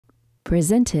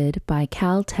Presented by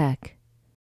Caltech.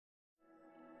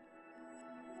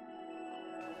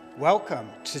 Welcome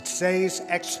to today's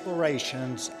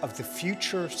explorations of the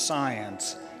future of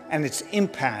science and its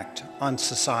impact on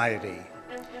society,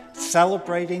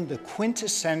 celebrating the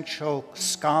quintessential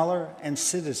scholar and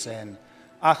citizen,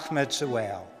 Ahmed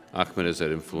Zewail. Ahmed has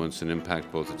had influence and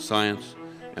impact both in science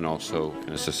and also in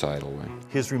a societal way.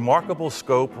 His remarkable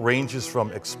scope ranges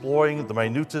from exploring the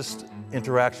minutest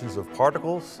interactions of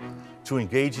particles to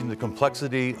engaging the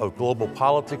complexity of global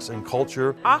politics and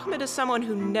culture. Ahmed is someone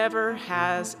who never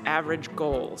has average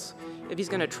goals. If he's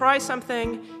going to try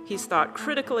something, he's thought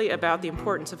critically about the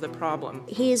importance of the problem.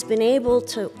 He has been able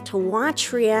to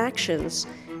watch reactions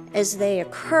as they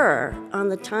occur on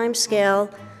the time scale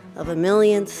of a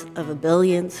millionth of a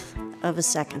billionth of a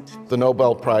second. The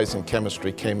Nobel Prize in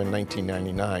Chemistry came in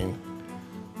 1999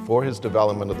 for his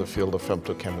development of the field of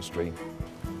femtochemistry,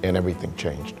 and everything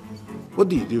changed. What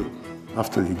do you do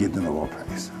after you get the Nobel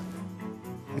Prize?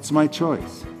 It's my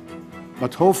choice,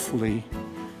 but hopefully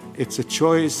it's a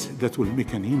choice that will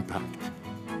make an impact.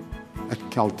 At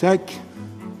Caltech,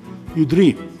 you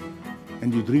dream,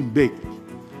 and you dream big,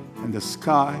 and the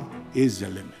sky is the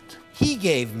limit. He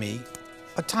gave me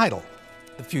a title,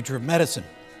 The Future of Medicine.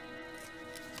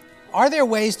 Are there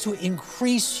ways to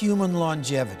increase human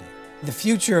longevity? The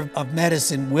future of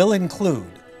medicine will include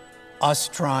us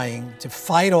trying to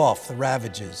fight off the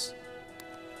ravages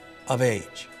of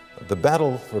age. The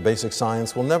battle for basic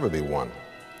science will never be won,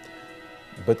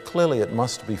 but clearly it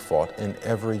must be fought in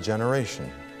every generation.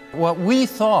 What we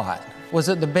thought was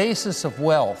that the basis of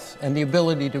wealth and the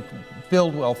ability to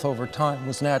build wealth over time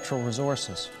was natural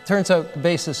resources. Turns out the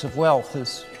basis of wealth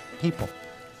is people.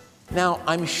 Now,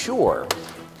 I'm sure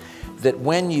that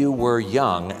when you were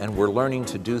young and were learning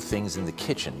to do things in the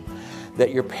kitchen,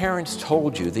 that your parents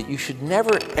told you that you should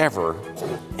never, ever,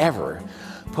 ever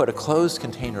put a closed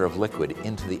container of liquid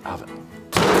into the oven.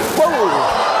 Whoa!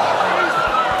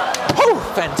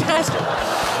 Oh, fantastic!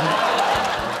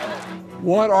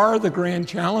 What are the grand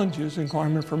challenges in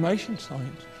quantum information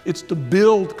science? It's to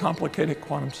build complicated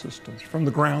quantum systems from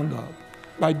the ground up.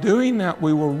 By doing that,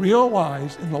 we will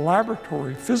realize in the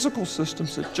laboratory physical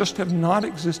systems that just have not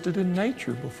existed in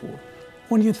nature before.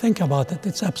 When you think about it,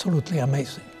 it's absolutely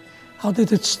amazing. How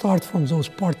did it start from those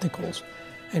particles?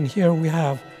 And here we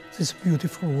have this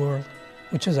beautiful world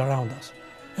which is around us.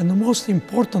 And the most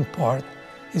important part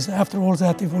is after all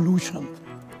that evolution,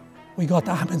 we got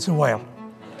Ahmed Zewail.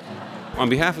 On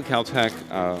behalf of Caltech,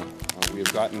 we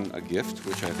have gotten a gift,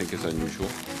 which I think is unusual.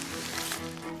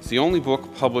 It's the only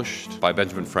book published by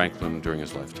Benjamin Franklin during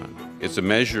his lifetime. It's a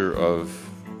measure of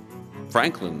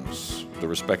Franklin's, the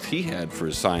respect he had for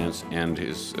his science and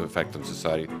his effect on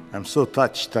society. I'm so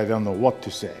touched, I don't know what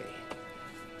to say.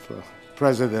 For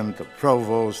President, the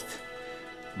Provost,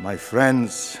 my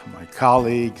friends, my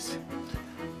colleagues,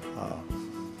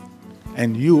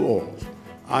 and you all,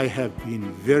 I have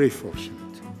been very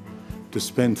fortunate to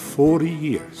spend 40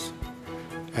 years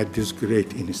at this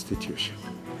great institution.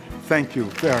 Thank you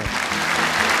very much.